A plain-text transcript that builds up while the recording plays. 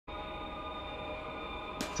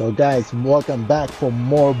So guys, welcome back for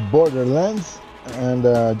more Borderlands, and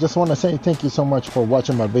just want to say thank you so much for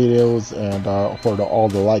watching my videos and for all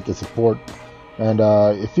the like and support. And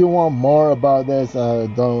if you want more about this,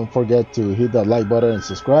 don't forget to hit that like button and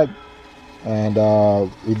subscribe. And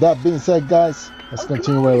with that being said, guys, let's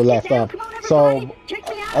continue where we left off. So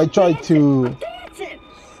I tried to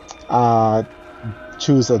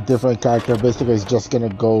choose a different character. Basically, it's just gonna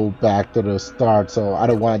go back to the start, so I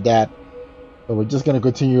don't want that. So we're just gonna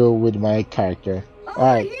continue with my character.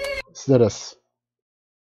 Alright, let's do this.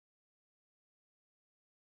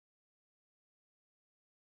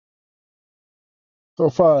 So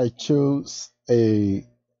far I choose a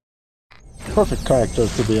perfect character,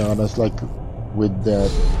 to be honest, like with the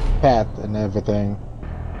path and everything.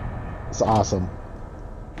 It's awesome.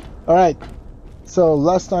 Alright, so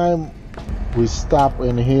last time we stopped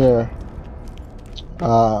in here.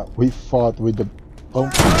 We fought with the oh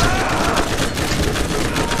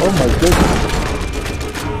my goodness.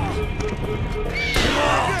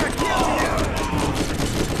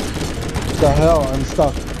 What the hell, I'm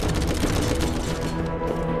stuck.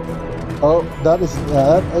 Oh, that is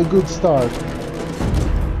not a good start.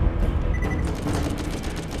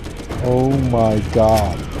 Oh my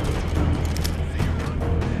god.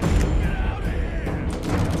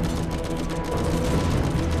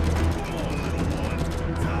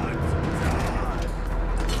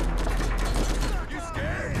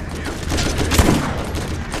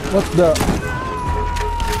 What the?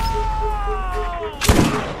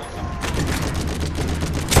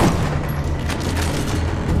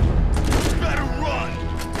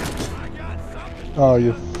 Oh,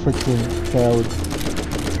 you freaking coward.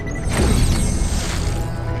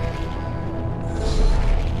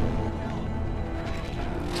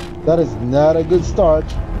 That is not a good start.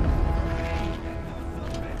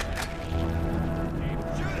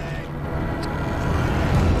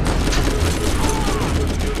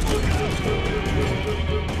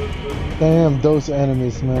 Damn, those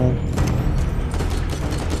enemies, man.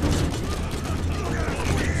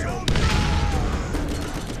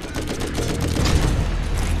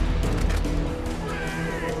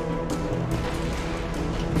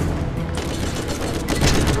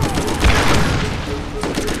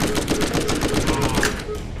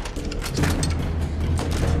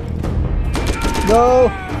 No!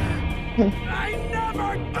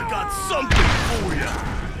 I got something for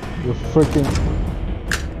you. You freaking.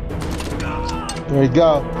 There you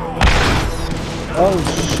go. Oh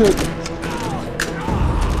shit.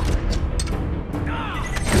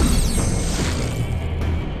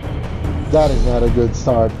 That is not a good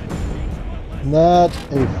start. Not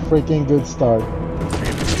a freaking good start.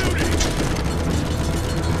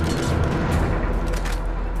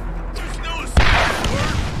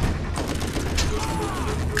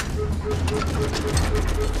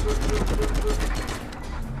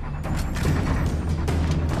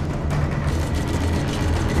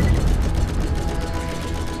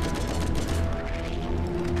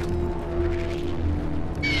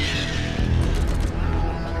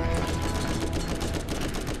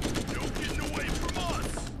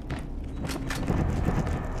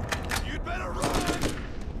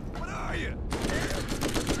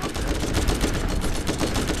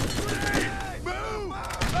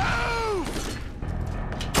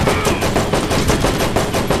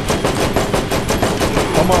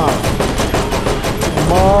 Come on!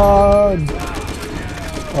 Come on!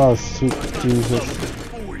 Oh, sweet Jesus.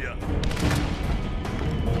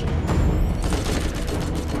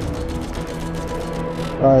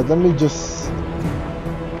 Alright, let me just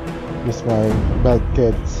use my bad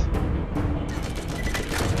kids.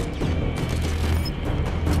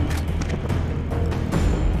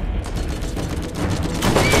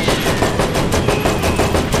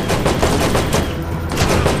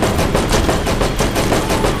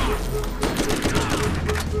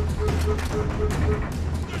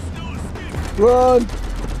 Run!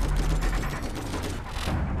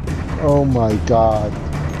 Oh my god.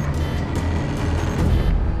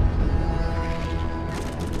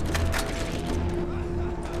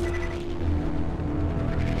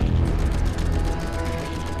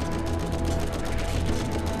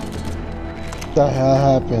 What the hell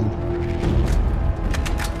happened?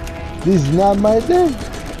 This is not my day.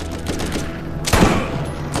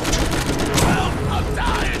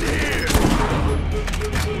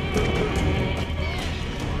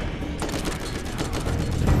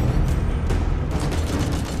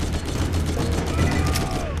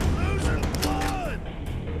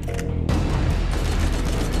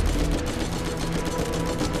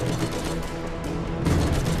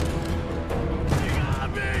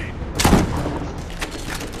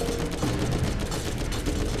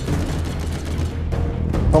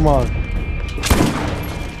 Come on.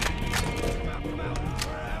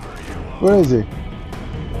 Where is he?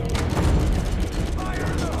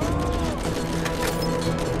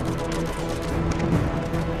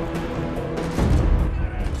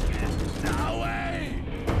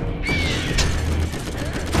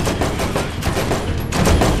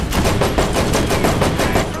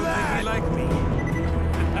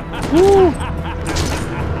 Woo!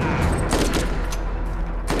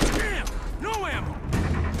 Damn! No ammo!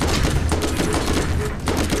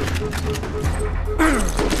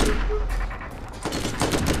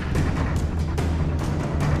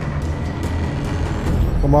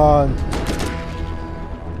 Come on.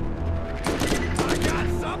 I got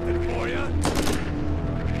something for you!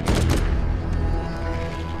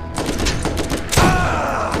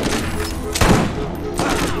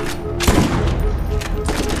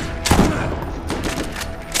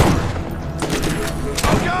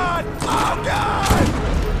 Oh God! Oh God!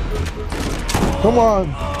 Come on.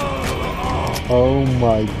 Oh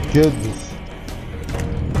my goodness.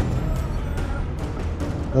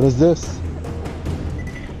 What is this?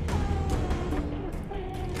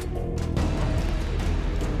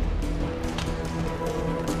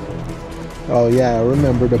 Oh yeah, I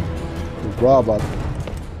remember the robot.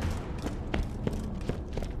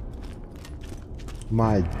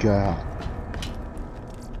 My God.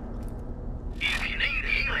 If you need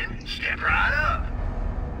healing, step right up.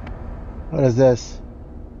 What is this?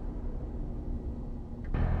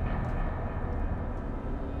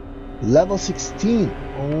 Level 16.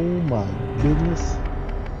 Oh my goodness.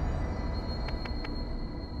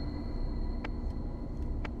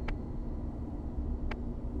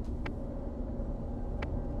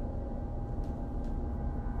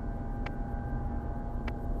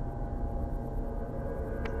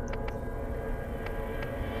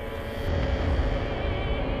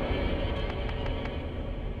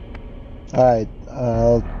 Alright,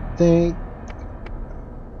 I'll think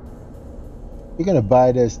you're gonna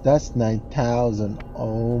buy this. That's 9,000.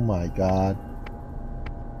 Oh my God.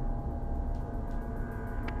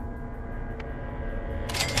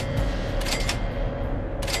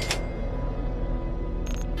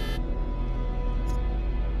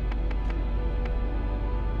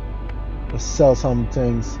 Let's sell some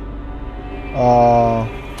things.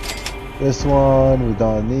 This one, we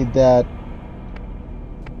don't need that.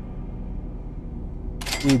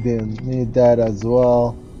 We didn't need that as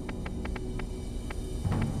well.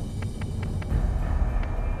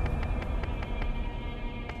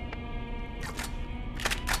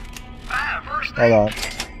 First Hold on.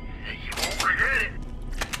 you won't regret it.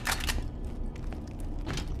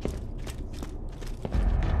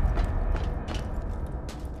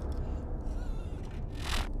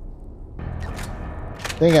 I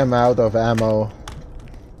think I'm out of ammo.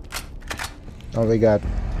 Oh, we got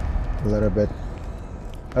a little bit.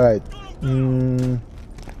 Alright. I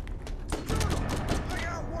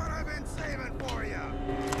got what I've been saving for you!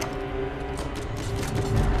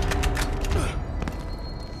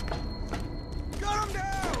 Got him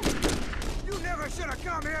down! You never should have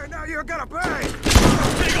come here, now you're gonna pay!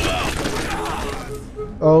 Take him out!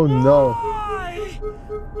 Oh no. Why?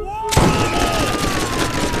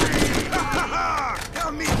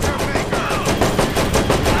 Come meet your maker!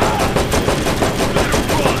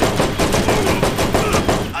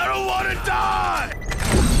 I don't want to die!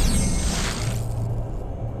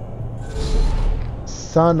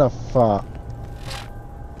 Son of a...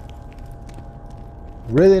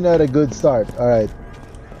 Really not a good start. Alright.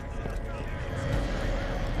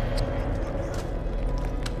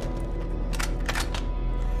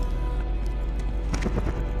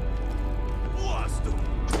 Lost him!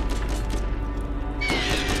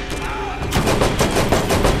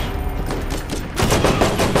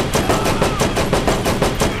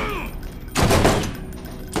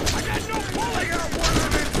 I got no pull! I got what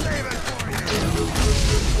I've been saving for you!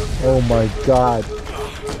 Oh my God.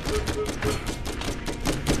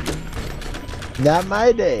 Not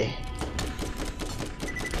my day.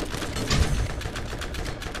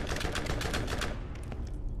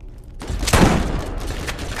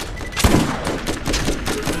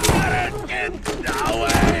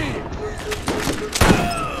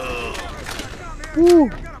 Woo.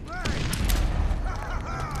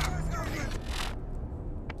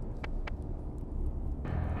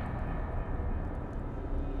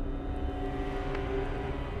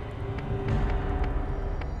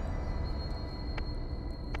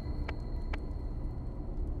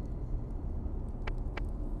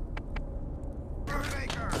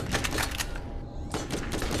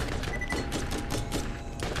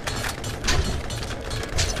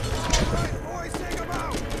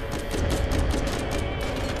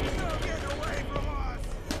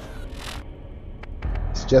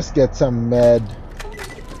 Just get some med.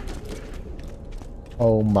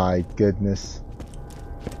 Oh my goodness.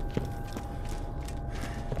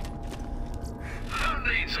 Who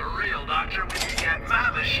needs a real doctor when you got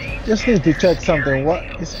my machine? Just need to check something. What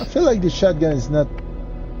is, I feel like the shotgun is not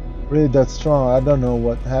really that strong. I don't know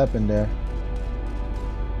what happened there.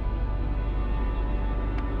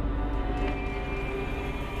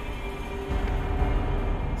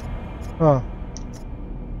 Huh.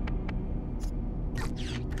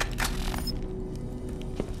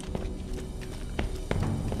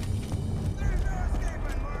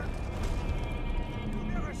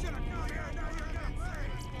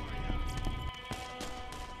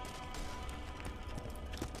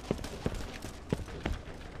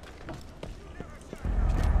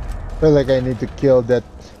 Feel like I need to kill that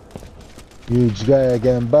huge guy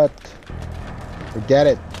again, but forget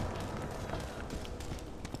it.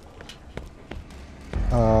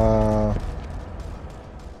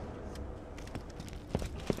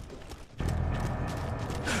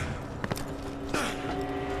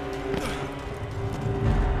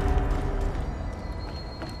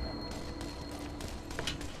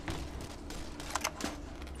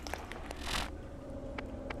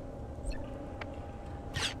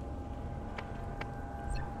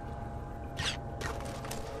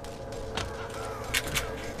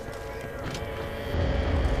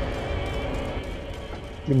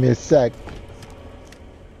 Give me a sec.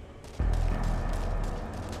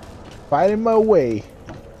 Fighting my way.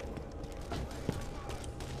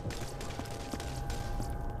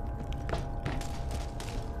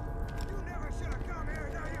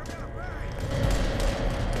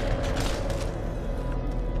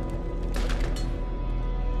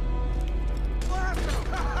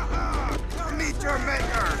 Meet your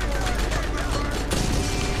maker!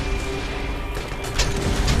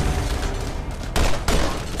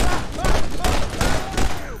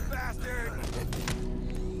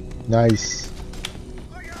 Nice.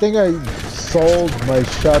 I think I sold my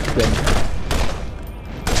shotgun.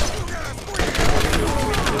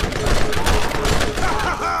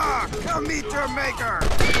 Come meet your maker!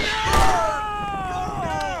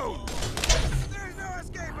 There's no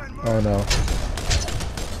escaping! Oh no.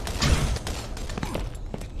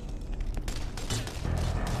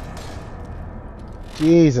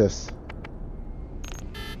 Jesus.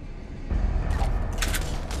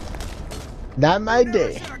 Not my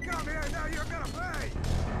day.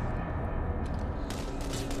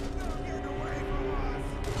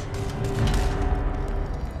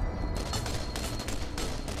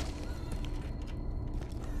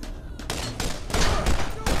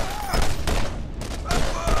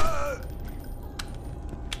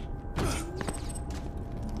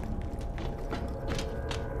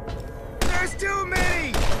 There's too many!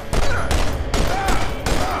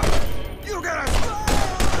 You gotta...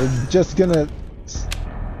 I'm just gonna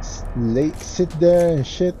sit there and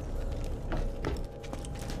shit.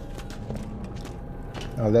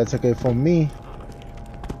 Oh, that's okay for me.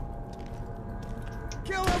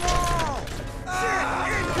 Kill them all! Shit,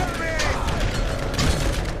 incoming!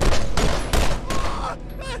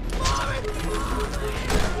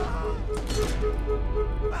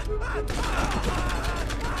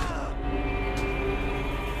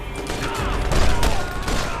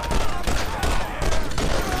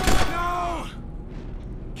 No!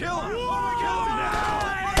 Kill him! Kill him now!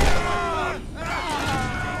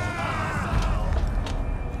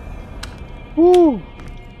 Woo!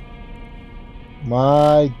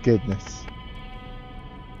 My goodness.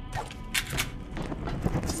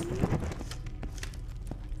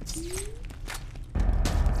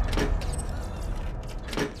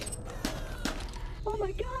 Oh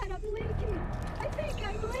my god, I'm leaking! I think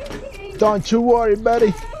I'm leaking! Don't you worry,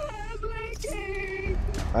 buddy. I'm leaking!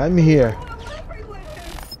 I'm here. Oh, everywhere!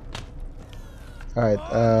 Alright,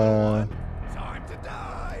 Time to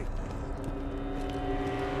die!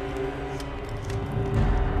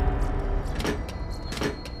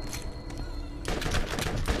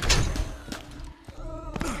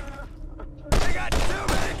 They got too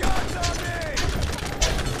many guns on me!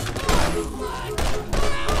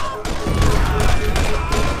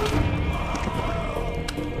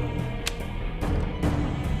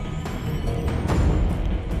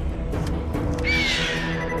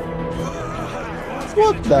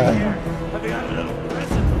 what the hell? I've got a little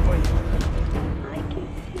present for you. I can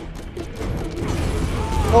see.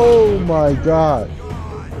 Oh my god.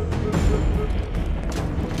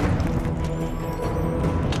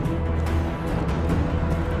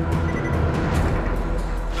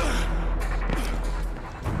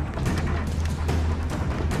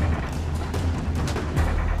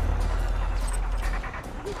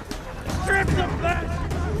 Strip the best!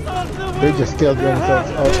 They just killed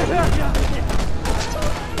themselves. Oh.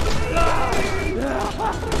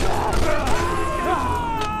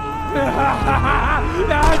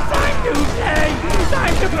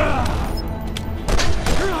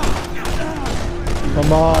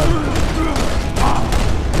 Come on.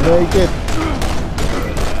 Make it.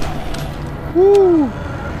 Woo.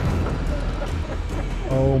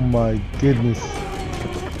 Oh my goodness.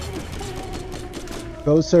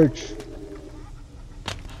 Go search.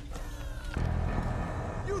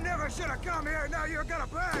 You never should have come here. Now you're gonna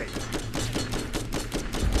pay.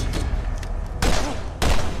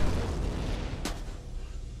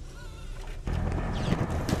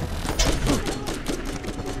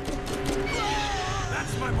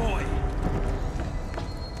 That's my boy.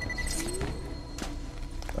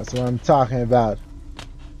 That's what I'm talking about.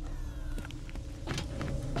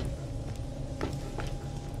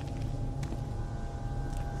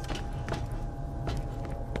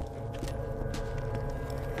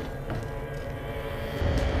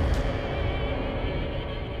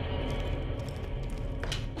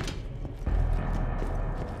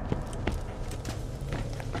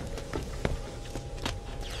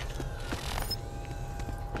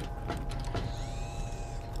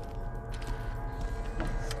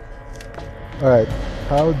 Alright,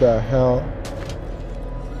 how the hell?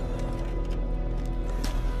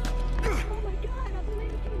 Oh my god, I'm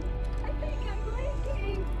blinking. I think I'm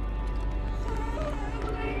blinking. I'm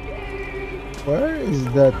blinking. Where is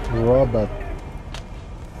that robot?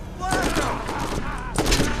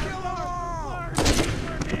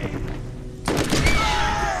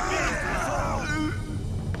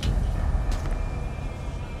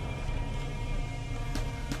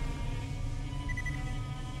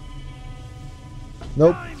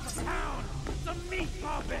 Nope. Come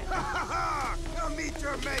meet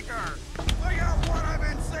your maker. Look out what I've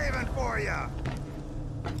been saving for you.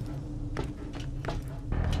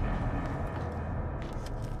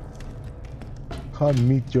 Come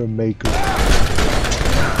meet your maker.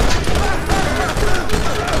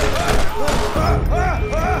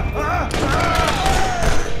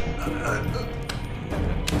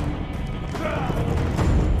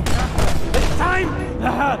 It's time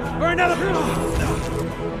for another.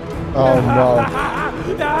 Oh no.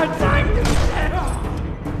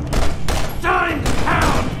 Time to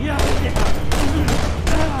pound.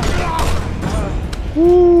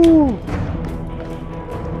 Woo!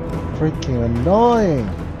 Freaking annoying.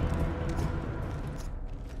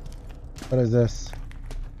 What is this?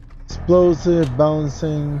 Explosive,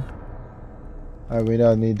 bouncing. Alright, we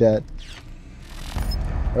don't need that.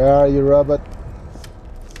 Where are you, robot?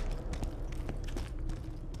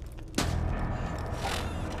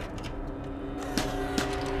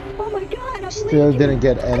 Oh my god, I'm Still blinking. didn't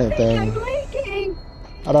get I think I'm anything. blinking.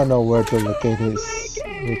 I don't know where to locate his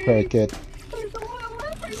repair kit. There's oil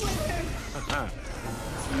everywhere.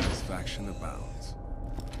 Satisfaction abounds.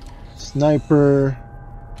 Sniper.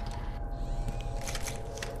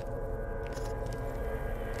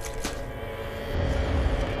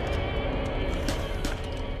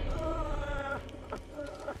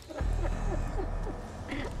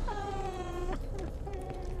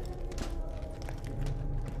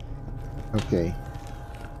 Okay.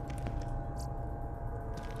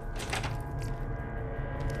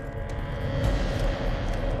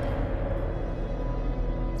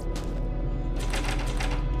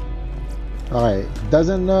 Alright, does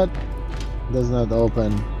not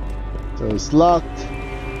open. So it's locked.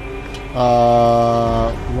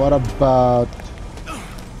 What about,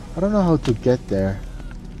 I don't know how to get there.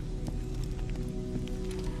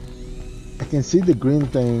 I can see the green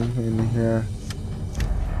thing in here.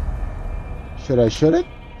 Should I shoot it?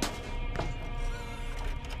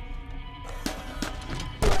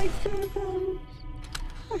 My servos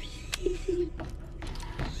are easy.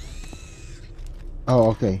 Oh,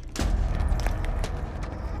 okay.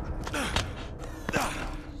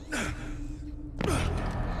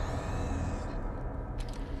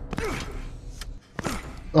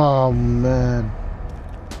 Oh man.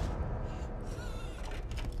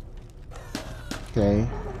 Okay.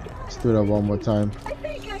 Let's do that one more time. I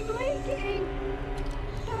think I'm blinking.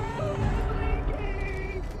 I'm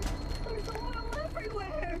blinking. There's oil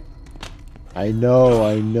everywhere. I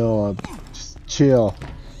know. Just chill.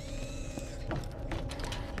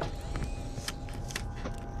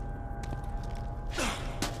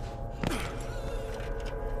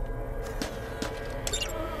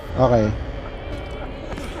 Okay.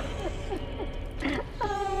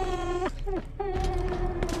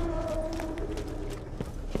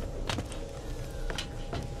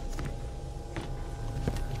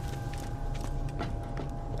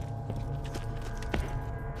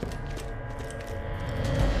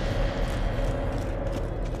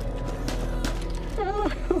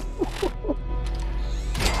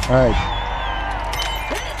 Alright.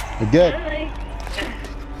 We're good. Hi.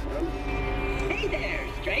 Hey there,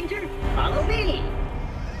 stranger. Follow me.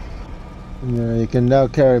 Yeah, you can now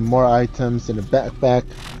carry more items in a backpack.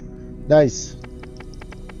 Nice.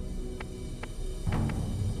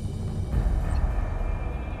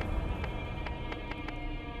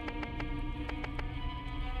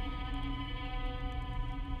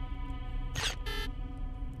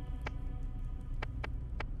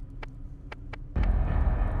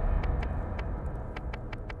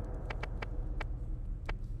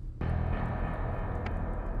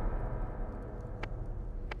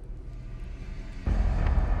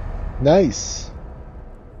 Nice.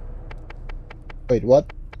 Wait,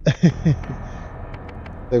 what? I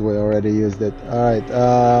think we already used it. Alright,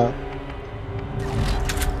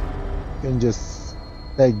 can just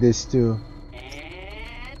take this too.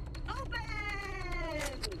 And open.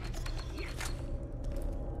 Yes.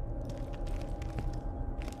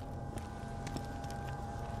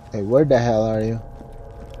 Hey, where the hell are you?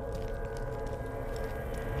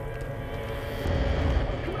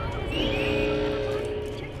 Come on, let's go.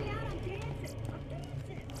 Check me out. I'm dancing. I'm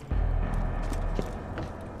dancing.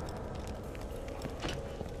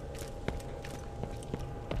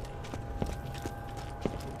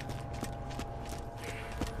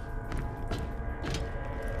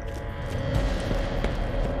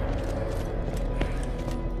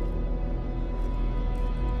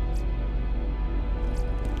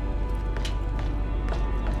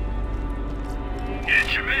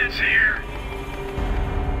 Get your minutes here.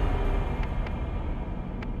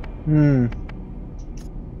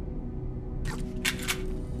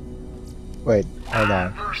 Wait, hold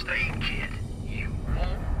on. First aid kit. You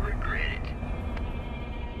won't regret it.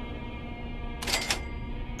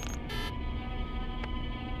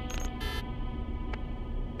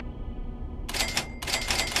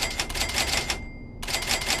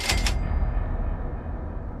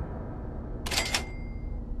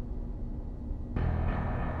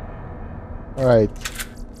 Alright.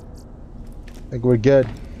 I think we're good.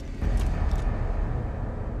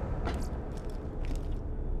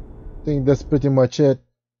 I think that's pretty much it.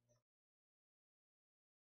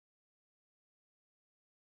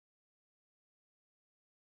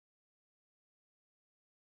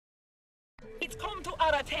 It's come to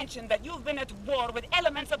our attention that you've been at war with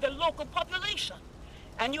elements of the local population,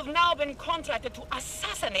 and you've now been contracted to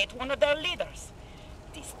assassinate one of their leaders.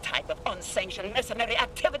 This type of unsanctioned mercenary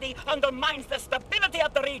activity undermines the stability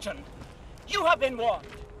of the region. You have been warned.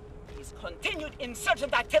 These continued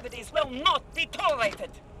insurgent activities will not be tolerated.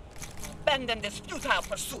 Abandon this futile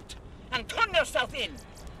pursuit and turn yourself in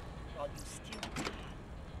while you still can.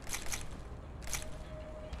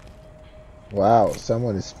 Wow,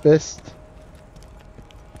 someone is pissed.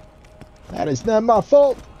 That is not my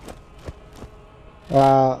fault.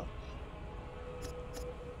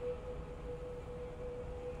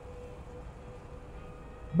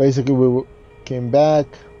 Basically, we came back.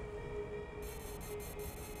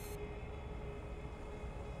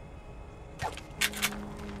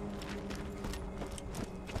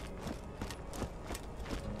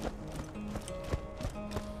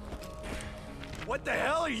 What the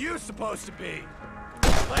hell are you supposed to be?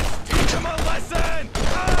 Let's teach them a lesson!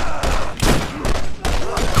 Ah!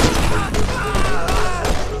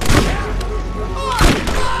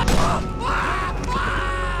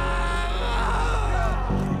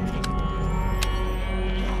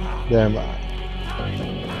 Damn.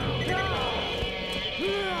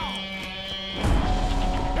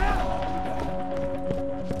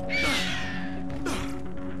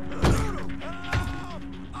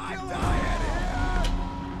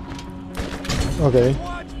 Okay.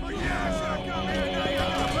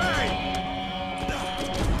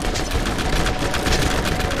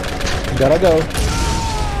 Gotta go.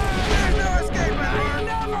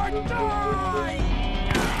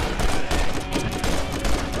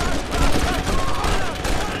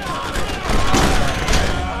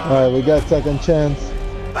 Alright, we got second chance.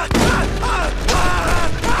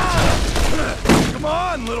 Come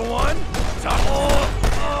on, little one.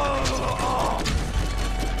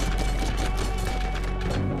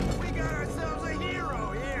 We got ourselves a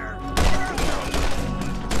hero here.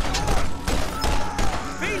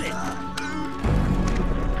 Feel it.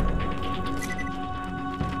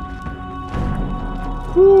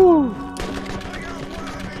 Woo.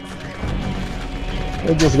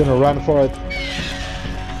 We're just gonna run for it.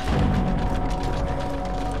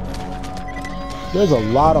 There's a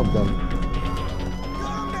lot of them.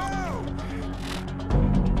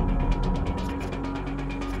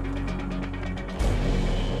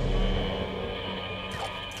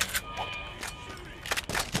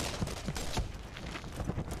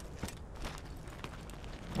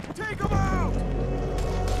 Take him out!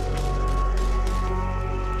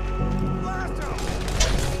 Blast him!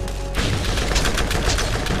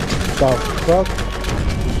 The fuck?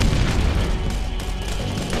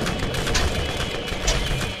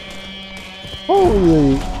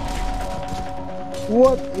 Holy!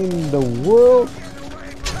 What in the world?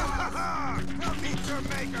 Come meet your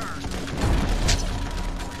maker!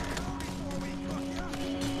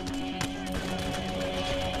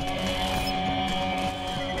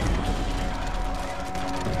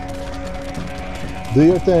 Do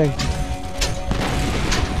your thing.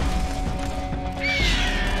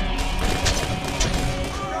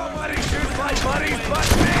 Nobody shoots my buddies but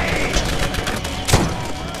me!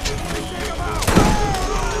 Take him out!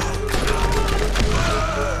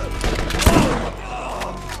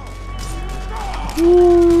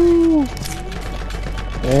 Woo.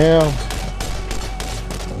 Damn.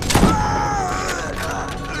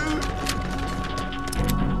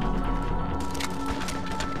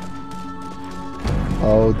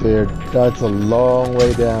 Oh dear, that's a long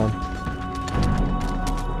way down.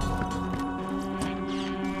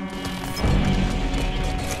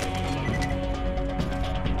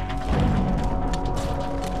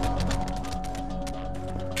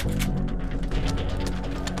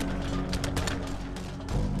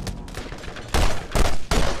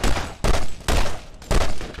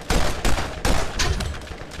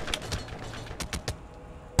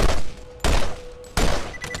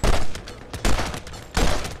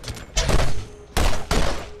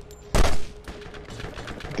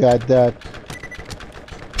 Got that.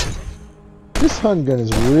 This handgun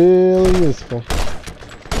is really useful.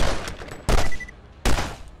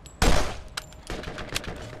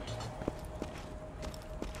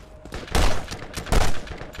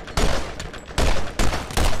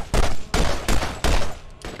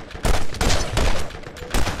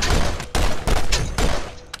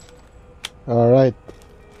 All right.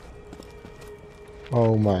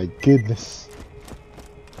 Oh my goodness.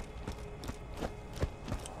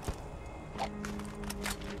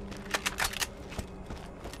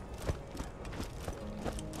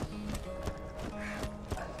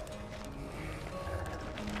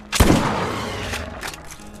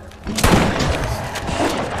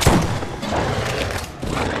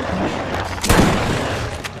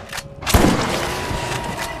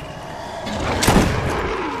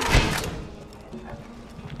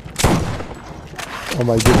 Oh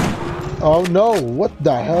my goodness. Oh no, what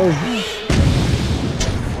the hell is this?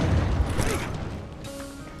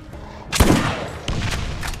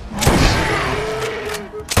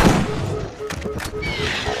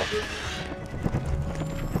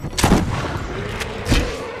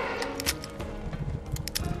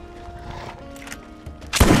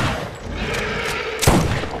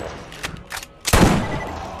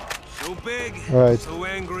 So big, Right. so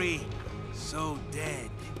angry, so dead.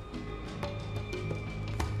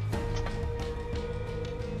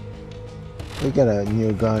 We got a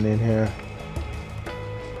new gun in here.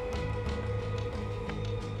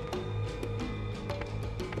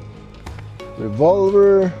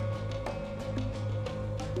 Revolver.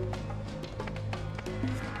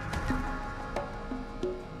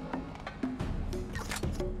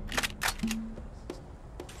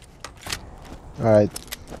 All right.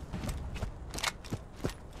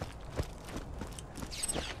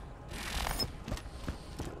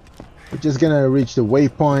 We're just gonna reach the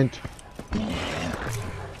waypoint.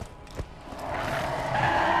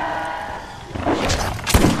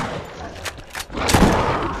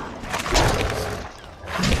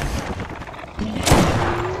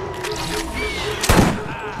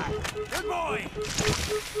 Good boy!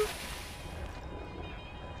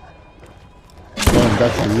 Damn,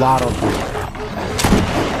 that's a lot of it.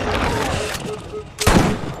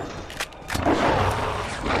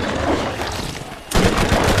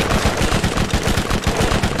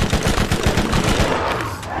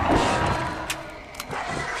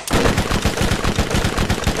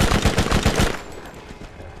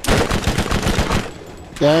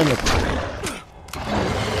 Damn it.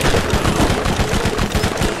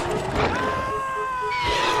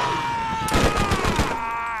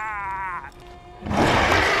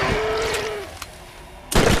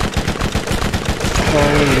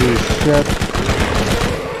 Holy shit.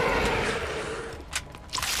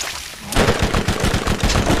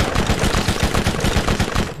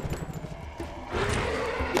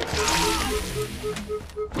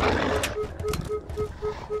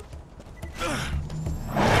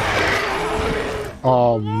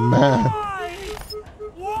 Oh man.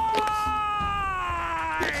 Why?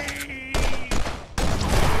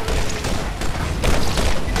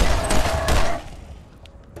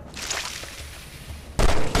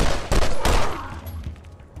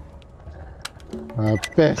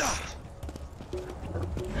 pissed.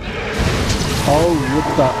 Oh,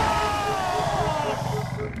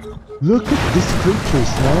 look at these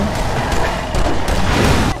creatures, man.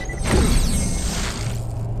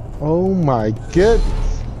 Oh my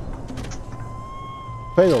goodness.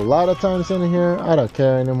 Played a lot of times in here. I don't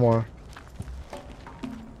care anymore.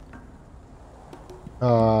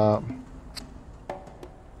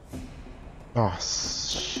 Oh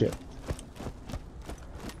shit.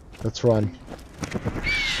 Let's run.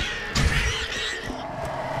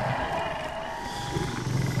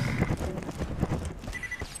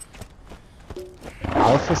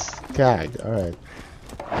 Alpha Skag, alright.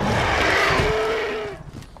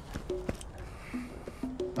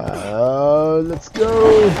 Let's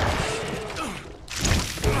go!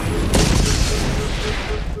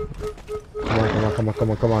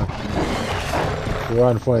 Come on.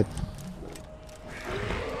 Run for it.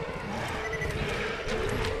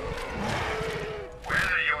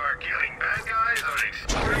 Whether you are killing bad guys or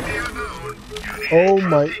exploring the unknown, you need Oh a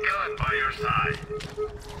my. trusty gun by your side.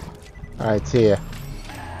 Alright, see ya.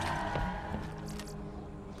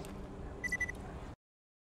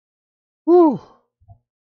 Woo!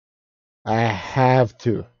 I have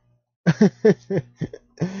to.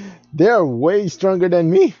 They're way stronger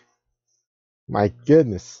than me. My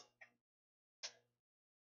goodness.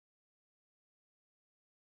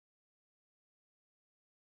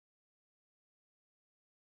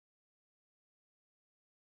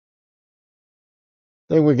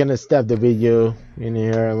 I think we're gonna stop the video in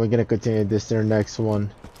here and we're gonna continue this in our next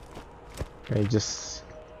one. Okay, just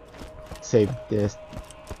save this.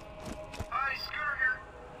 Hi, Scooter here.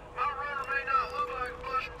 My runner may not look like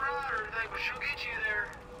Blush Bride or anything, but she'll get you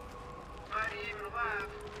there. Might even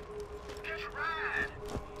alive. Catch a ride.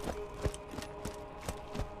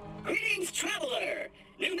 Greetings, traveler!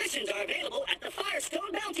 New missions are available at the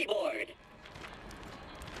Firestone Bounty Board.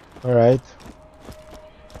 Alright.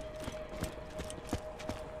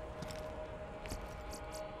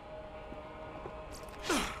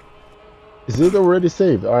 Is it already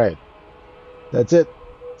saved? Alright. That's it.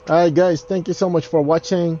 Alright guys, thank you so much for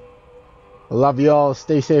watching. I love you all.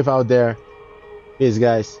 Stay safe out there. Peace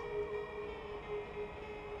guys.